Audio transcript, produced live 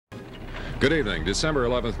Good evening. December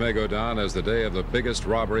 11th may go down as the day of the biggest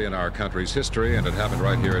robbery in our country's history, and it happened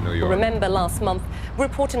right here in New York. Remember last month,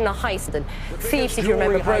 reporting a heist, and thieves, if you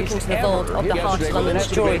remember, broke into the vault of the heart of London's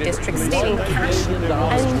jewellery district, stealing cash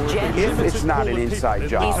and gems. If it's not an inside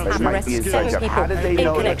job, it might be inside job. How did they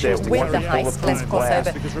know that in connection with the heist? Let's cross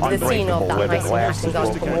over to the scene of that heist in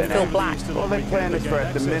Washington. Phil Black. Well, they planned it for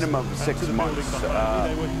at the minimum 6 months,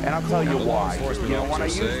 and I'll tell you why. You know, when I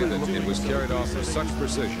say that it was carried off with such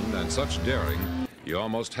precision and such daring, you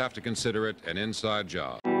almost have to consider it an inside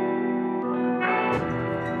job.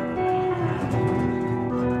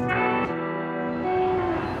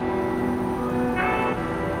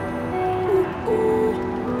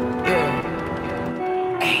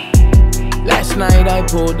 Last night I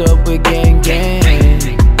pulled up with gang.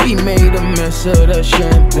 We made a mess of the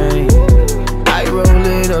champagne. I roll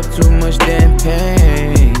it up, too much damn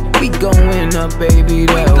pain. We going up, baby,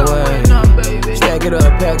 that way. Stack it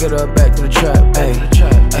up, pack it up, back to the trap,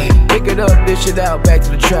 ayy. Pick it up, dish it out, back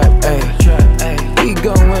to the trap, ayy. We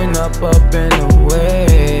going up and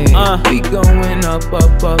away. We going up.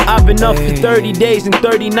 I've been up for 30 days and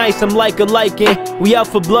 30 nights, I'm like a lichen. We out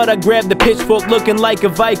for blood, I grab the pitchfork looking like a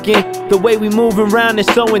Viking. The way we move around is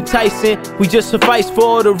so enticing. We just suffice for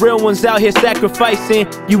all the real ones out here sacrificing.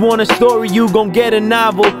 You want a story, you gon' get a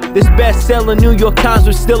novel. This bestseller, New York Times,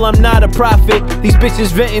 but still I'm not a prophet. These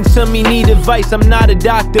bitches venting to me need advice, I'm not a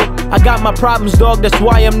doctor. I got my problems, dog, that's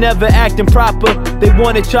why I'm never acting proper. They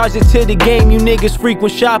wanna charge it to the game, you niggas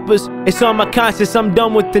frequent shoppers. It's on my conscience, I'm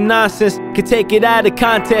done with the nonsense. Could take it out of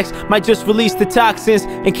context, might just release the toxins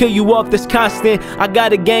and kill you off this constant. I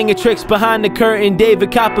got a gang of tricks behind the curtain.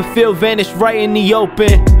 David Copperfield vanished right in the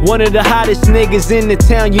open. One of the hottest niggas in the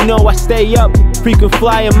town, you know I stay up. Frequent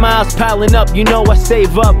flying miles piling up, you know I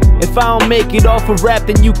save up. If I don't make it off a rap,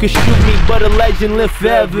 then you can shoot me, but a legend live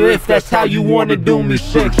forever if that's how you wanna do me.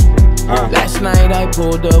 Six. Last night I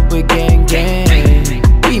pulled up with gang.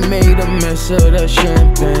 We made a mess of the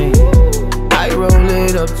champagne. I roll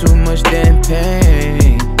it up, too much damn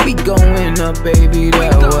pain. We going up, baby,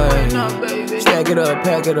 that way. Stack it up,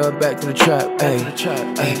 pack it up, back to the trap,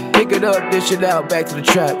 ayy. Pick it up, dish it out, back to the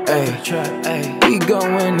trap, ayy. We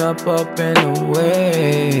going up and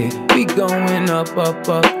away. We going up,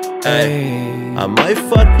 ayy. I might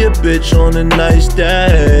fuck your bitch on a nice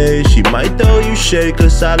day. She might throw you shade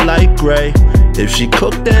cause I like gray. If she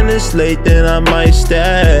cooked and it's late, then I might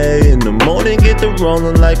stay. In the morning, get the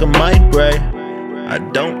rolling like a mic break. I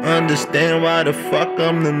don't understand why the fuck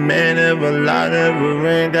I'm the man. Ever lie, never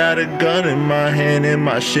ran. Got a gun in my hand and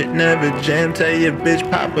my shit never jammed. Tell your bitch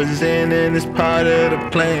Papa's in and it's part of the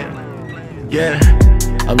plan. Yeah.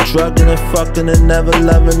 I'm drugging and fucking and never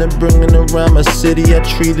loving and bringing around my city. I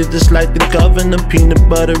treat it just like the governor. Peanut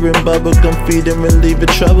butter and bubblegum feeding, relieving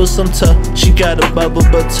troublesome tough. She got a bubble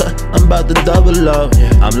but I'm about to double up.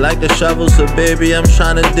 I'm like a shovel, so baby, I'm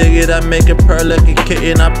trying to dig it. I make it purr like a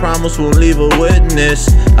kitten. I promise won't leave a witness.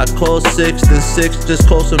 I call 6, then 6, just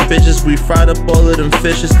call some bitches. We fried up all of them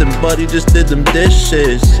fishes, then buddy just did them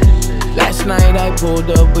dishes. Last night I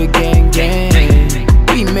pulled up with gang.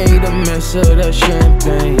 We made a mess of the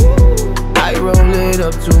champagne. I roll it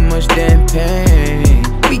up, too much damn pain.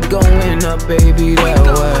 We going up, baby,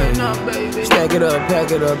 that way. Stack it up,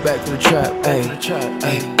 pack it up, back to the trap,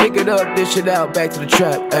 ayy. Pick it up, dish it out, back to the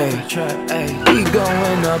trap, ayy. We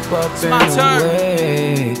going up and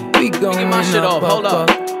away. We going Get my shit off, hold up.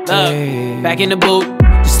 ayy. Back in the booth.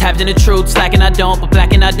 Just tapped in the truth, slacking I don't, but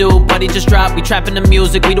blacking I do. Buddy just dropped, we trapping the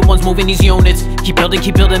music, we the ones moving these units. Keep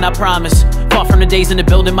building, I promise. Far from the days in the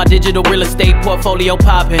building, my digital real estate portfolio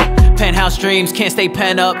popping. Penthouse dreams, can't stay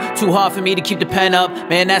pen up. Too hard for me to keep the pen up.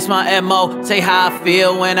 Man, that's my MO. Say how I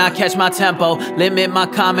feel when I catch my tempo. Limit my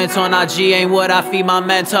comments on IG, ain't what I feed my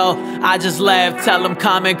mental. I just laugh, tell them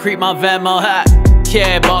comment, creep my Venmo. Ha.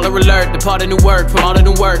 Yeah, baller alert, departed new work from all the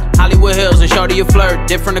new work. Hollywood Hills and shorty a flirt.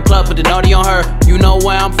 Different the club, but the naughty on her. You know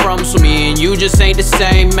where I'm from, so me and you just ain't the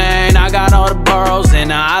same, man. I got all the boroughs and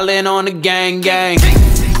the island on the gang. Yeah,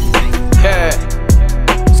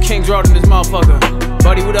 it's King's Road in this motherfucker.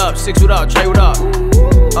 Buddy, what up? 6, what up? Trey, what up?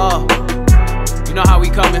 You know how we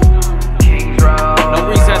coming. King's Road. No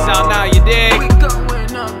recess out now, you dig? We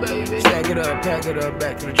going up, baby. Stack it up, pack it up,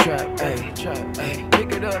 back to the trap, ayy.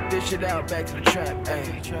 Pick it up, dish it out, back to the trap,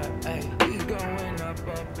 ayy.